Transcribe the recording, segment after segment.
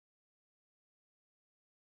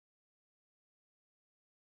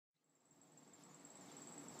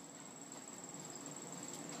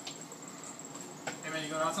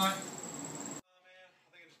out tonight? Man, I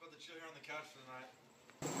think I'm just about to chill here on the couch for the night.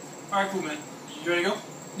 Alright, cool, man. You ready to go?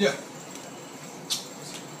 Yeah.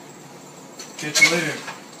 Catch you later.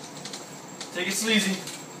 Take it sleazy.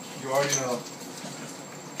 You already know.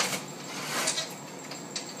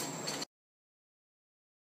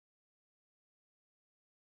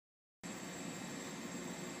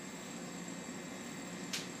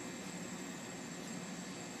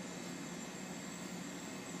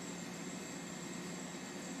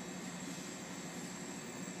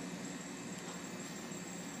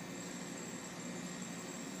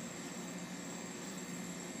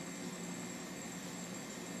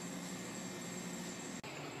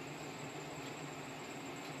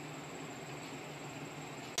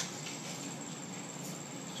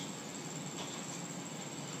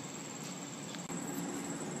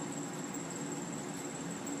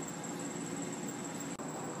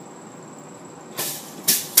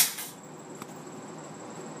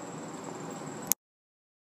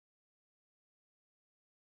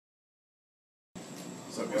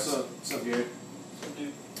 What's up, Gary? What's up,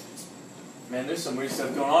 dude? Man, there's some weird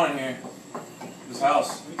stuff going on in here. This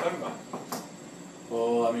house. What are you talking about?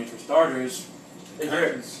 Well, I mean, for starters, Hey,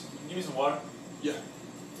 curtains. Can you give me some water? Yeah.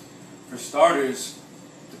 For starters,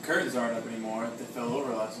 the curtains aren't up anymore. They fell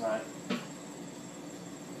over last night.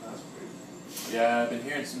 That's weird. Yeah, I've been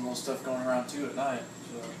hearing some little stuff going around too at night.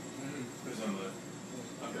 So. Who's on the...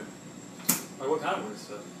 Okay. Like, what kind of weird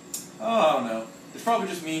stuff? Oh, I don't know. It's probably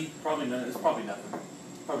just me. Probably none. It's probably nothing.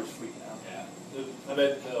 Probably just freaking out. Yeah. I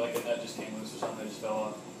bet like a nut just came loose or something. They just fell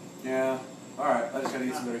off. Yeah. All right. I just gotta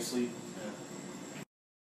get some better sleep. Yeah.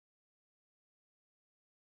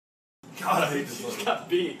 God, I hate this. You just got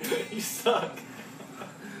beat. You suck.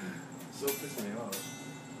 So pissed me off.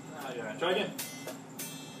 Ah, yeah. Try again.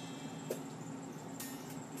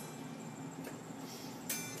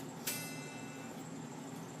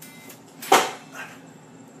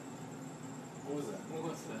 What was that? What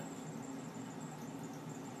was that?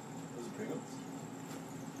 Was it Pringles?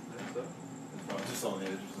 I think so. Oh, just on the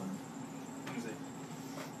edge or something. Let me see.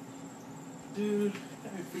 Dude,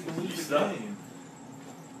 that made freaking lose the suck. game.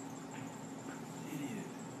 Idiot.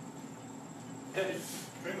 Hey,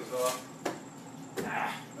 Pringles fell off.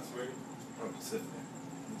 Ah, that's weird. Probably sitting there.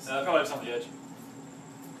 Probably just on the edge.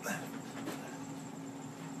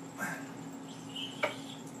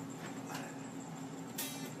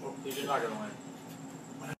 Dude, you're not gonna win.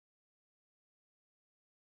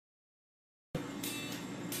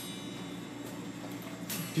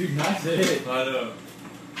 Dude, nice hit. I know.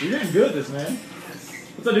 You're getting good at this, man.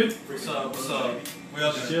 What's up, dude? What's up? What's up? We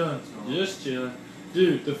up Just there? chilling. Just chilling.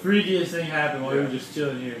 Dude, the freakiest thing happened while we were just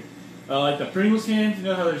chilling here. Like the Pringles cans, you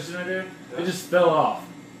know how they're sitting right there? It just fell off.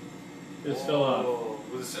 It just fell off.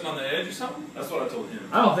 Was it sitting on the edge or something? That's what I told him.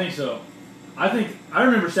 I don't think so. I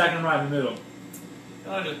remember stacking them right in the middle.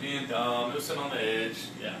 I'm just being dumb. It was sitting on the edge.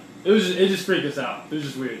 Yeah. It just freaked us out. It was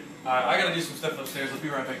just weird. Alright, I gotta do some stuff upstairs. Let's be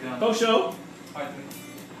right back down. Oh, show. Alright,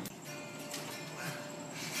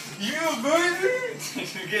 You, baby!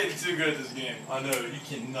 You're getting too good at this game. I know, you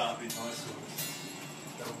cannot beat my scores.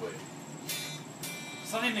 No way.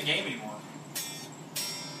 It's not even a game anymore.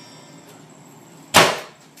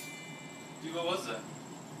 Dude, what was that?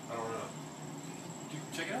 I don't know. Dude,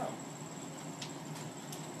 check it out.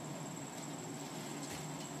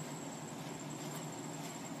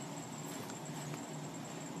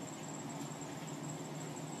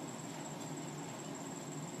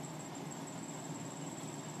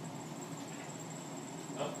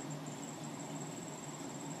 Oh.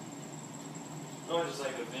 Or just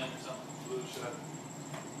like a vent or something. Blue shut.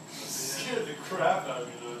 Scared the crap out of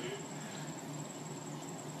me though, dude.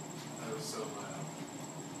 That was so loud.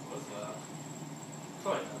 What's that?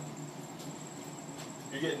 Probably not.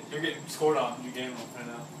 You're getting scored on your game right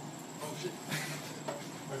now. Oh shit.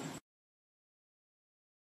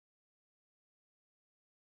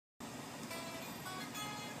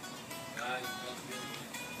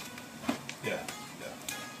 Yeah.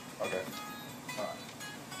 Okay. Alright.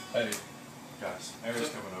 Hey, guys, Eric's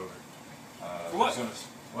coming over. For what?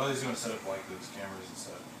 He's gonna set up like those cameras and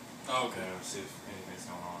stuff. Oh, okay. See if anything's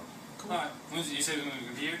going on. Cool. Alright. When did you say we were going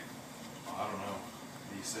to be here? I don't know.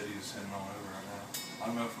 He said he was heading on over right now. I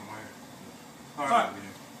don't know from where. Alright.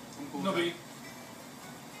 Cool. No biggie.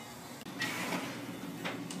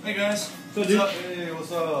 Hey guys. So, dude. Hey,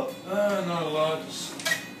 what's up? Not a lot. Just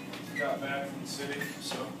Got back from the city,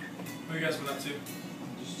 so what you guys been up to?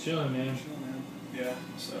 Just chilling, man. Yeah,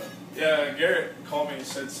 so yeah, Garrett called me and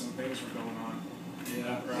said some things were going on.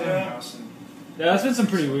 Yeah. Around the house and Yeah, that's been some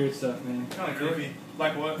pretty weird stuff, man. kind of creepy.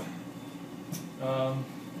 Like what?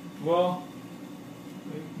 Well,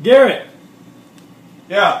 Garrett,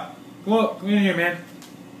 Yeah. Come in here, man.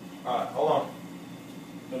 Alright, hold on.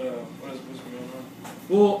 But what's going on?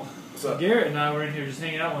 Well, What's up? Garrett and I were in here just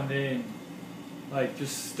hanging out one day, and like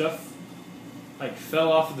just stuff like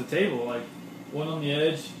fell off of the table, like one on the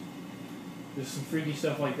edge. Just some freaky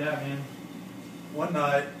stuff like that, man. One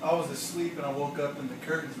night, I was asleep and I woke up and the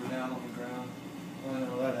curtains were down on the ground. I don't know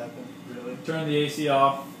how that happened, really. Turned the AC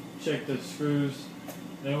off, checked the screws.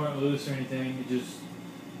 They weren't loose or anything. It just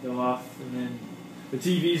go off, and then the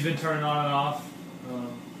TV's been turning on and off.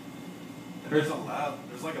 There's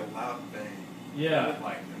like a loud bang. Yeah.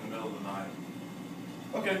 Like in the middle of the night.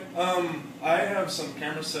 Okay. I have some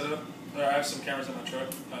cameras set up. Or I have some cameras in my truck.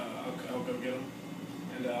 I'll go get them,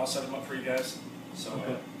 and I'll set them up for you guys. So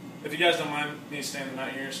Okay. if you guys don't mind me standing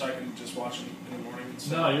out here, so I can just watch them in the morning. And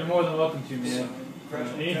stuff. No, you're more than welcome to, man.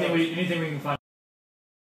 Anything we can find.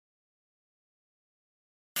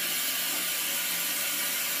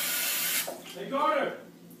 Hey, Carter!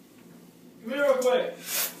 Come here real quick.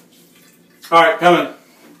 Alright, coming.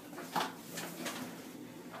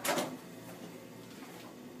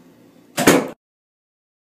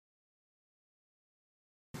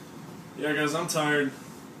 Yeah, guys, I'm tired.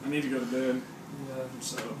 I need to go to bed. Yeah.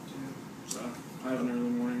 So I have an early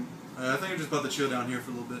morning. I think I'm just about to chill down here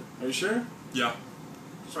for a little bit. Are you sure? Yeah.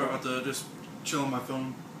 Sorry about to just chill on my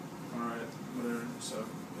phone. Alright, whatever. So,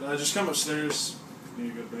 just come upstairs. You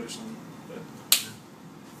need to go to bed or something. But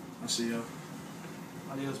I'll see you.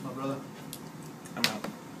 Adios, my brother. I'm out.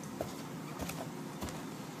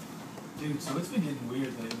 Dude, so it's been getting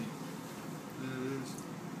weird lately. It is.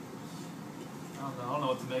 I don't know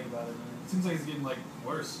what to make about it, man. It seems like it's getting, like,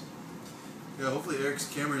 worse. Yeah, hopefully Eric's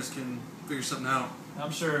cameras can figure something out.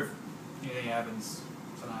 I'm sure if anything happens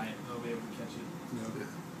tonight, they'll be able to catch it. Yeah.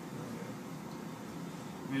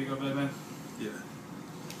 You ready to go to bed, man? Yeah.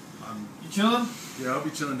 You chilling? Yeah, I'll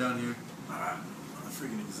be chilling down here. I'm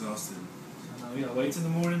freaking exhausted. I know, we gotta wait till the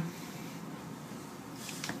morning.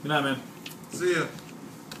 Good night, man. See ya.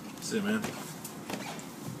 See you, man.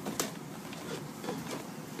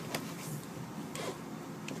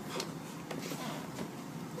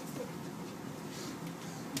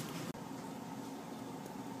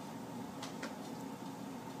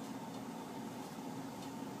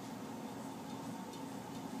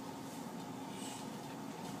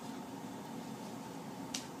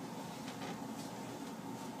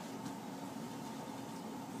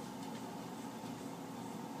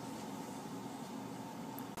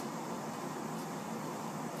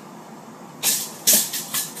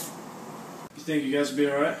 You think you guys will be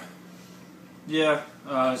alright? Yeah,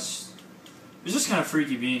 it's just kind of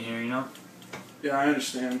freaky being here, you know? Yeah, I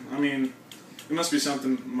understand. I mean, it must be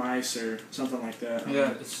something mice or something like that.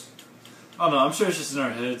 Yeah, I don't know, I'm sure it's just in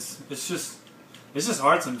our heads. It's just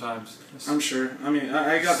hard sometimes. I'm sure. I mean,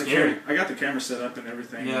 I got Scary. I got the camera set up and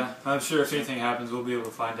everything. Yeah, I'm sure if anything happens, we'll be able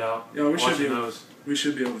to find out. Yeah, we should Watching be able, those. we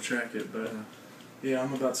should be able to track it, but yeah,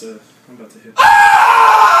 I'm about to hit.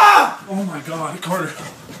 Ah! Oh my God, Carter!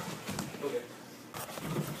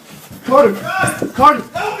 Carter! Carter!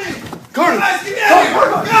 Help me! Carter! Guys, get me out of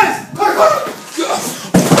here! Guys! Carter!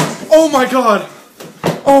 Oh my God!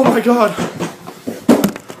 Oh my God!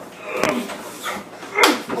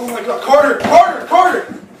 Oh my God! Carter! Carter! Carter!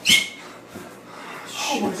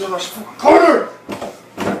 Oh my gosh! Carter!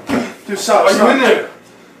 Dude, stop! Are you in there?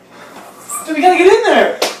 Dude, we gotta get in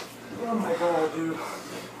there! Oh my God, dude.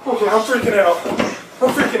 Okay, I'm freaking out. I'm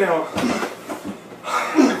freaking out.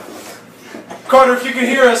 Carter, if you can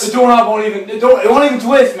hear us. The doorknob won't even, it won't even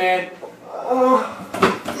twist, man.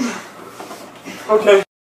 Okay.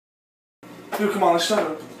 Dude, come on, let's try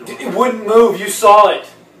to. It wouldn't move, you saw it.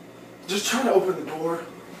 Just try to open the door.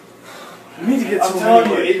 We need to get I'm some.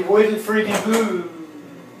 telling you, it wouldn't freaking move.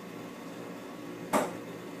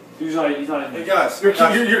 He's not in Hey, there. guys.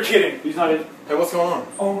 You're kidding. He's not in. Hey, what's going on?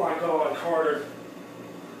 Oh my God, Carter.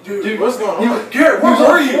 Dude, what's going on? Garrett, where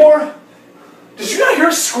were you? Did you not hear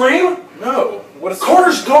us scream? No. What is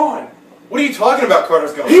Carter's gone. What are you talking about,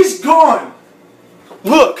 Carter's gone? He's gone.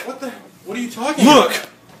 Look. What are you talking about? Look.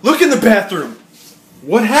 Look in the bathroom.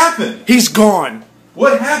 What happened? He's gone.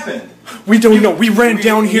 What happened? We don't know. We ran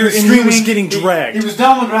down here and he was getting He dragged. was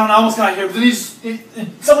down on the ground, I almost got here, but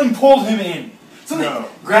then something pulled him in. Something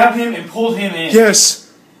grabbed him and pulled him in.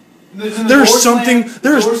 Yes. There's something.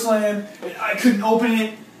 There's. Door slam. I couldn't open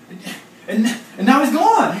it, and now he's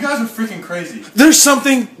gone. You guys are freaking crazy. There's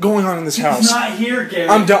something going on in this He's house. not here, Gary.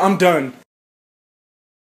 I'm done.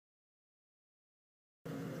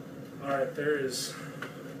 Alright, there's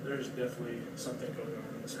definitely something going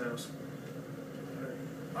on in this house.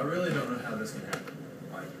 I really don't know how this can happen.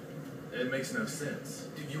 Like, it makes no sense.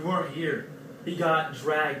 Dude, you weren't here. He got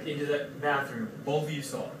dragged into that bathroom. Both of you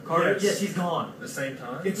saw it. Carter, Yes. yes, he's gone. At the same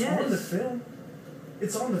time? It's Yes. on the film.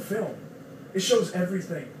 It's on the film. It shows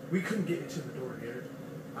everything. We couldn't get into the door, Garrett.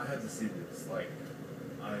 I had to see this. Like,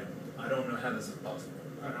 I don't know how this is possible.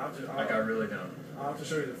 I really don't. I'll have to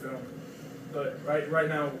show you the film. But right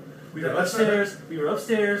now, We were upstairs.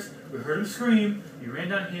 We heard him scream. We ran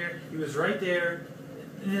down here. He was right there.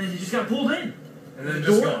 And then he just got pulled in. And then The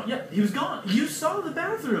just door- gone. Yeah, he was gone. You saw the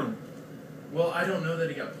bathroom. Well, I don't know that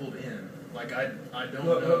he got pulled in. Like, I don't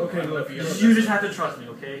Look, know. okay, I don't know look, if he look. ever You got- just have to trust me,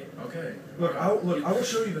 okay? Okay. look, I will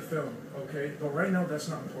show you the film, okay? But right now, that's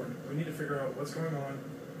not important. We need to figure out what's going on.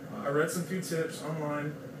 I read some few tips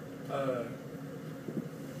online.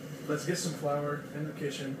 Let's get some flour in the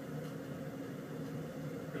kitchen,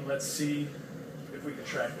 and let's see if we can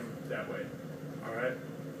track him that way. All right.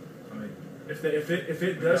 I mean, If it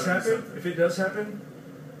We does gotta do happen, something. if it does happen,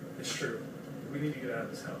 it's true. We need to get out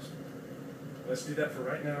of this house. Let's do that for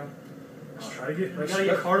right now. Let's try to get. We gotta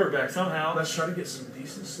get Carter back somehow. Let's try to get some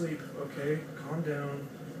decent sleep. Okay, calm down.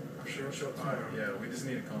 I'm sure he'll show up tomorrow. alright, yeah, we just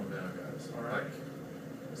need to calm down, guys. Alright.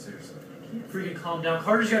 Like, seriously. Freaking calm down.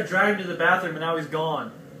 Carter just got dragged into the bathroom and now he's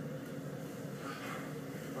gone.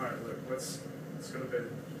 All right, look. Let's go to bed.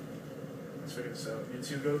 Let's figure this out. You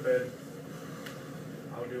two go to bed.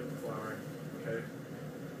 I'll deal with the flowering. Okay.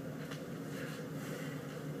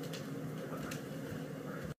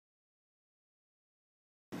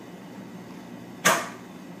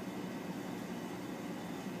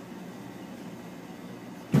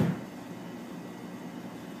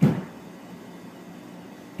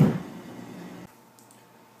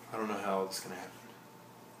 I don't know how all this is gonna happen.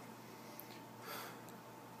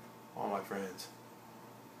 All my friends.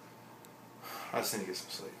 I just need to get some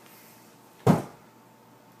sleep.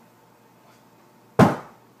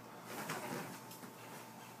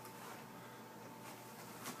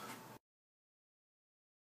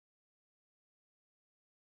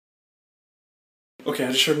 Okay,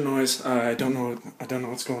 I just heard a noise. I don't know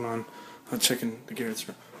what's going on. I'm checking the Garrett's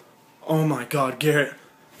room. Oh my God, Garrett!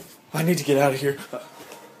 I need to get out of here.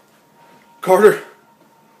 Carter!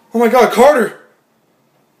 Oh my God, Carter!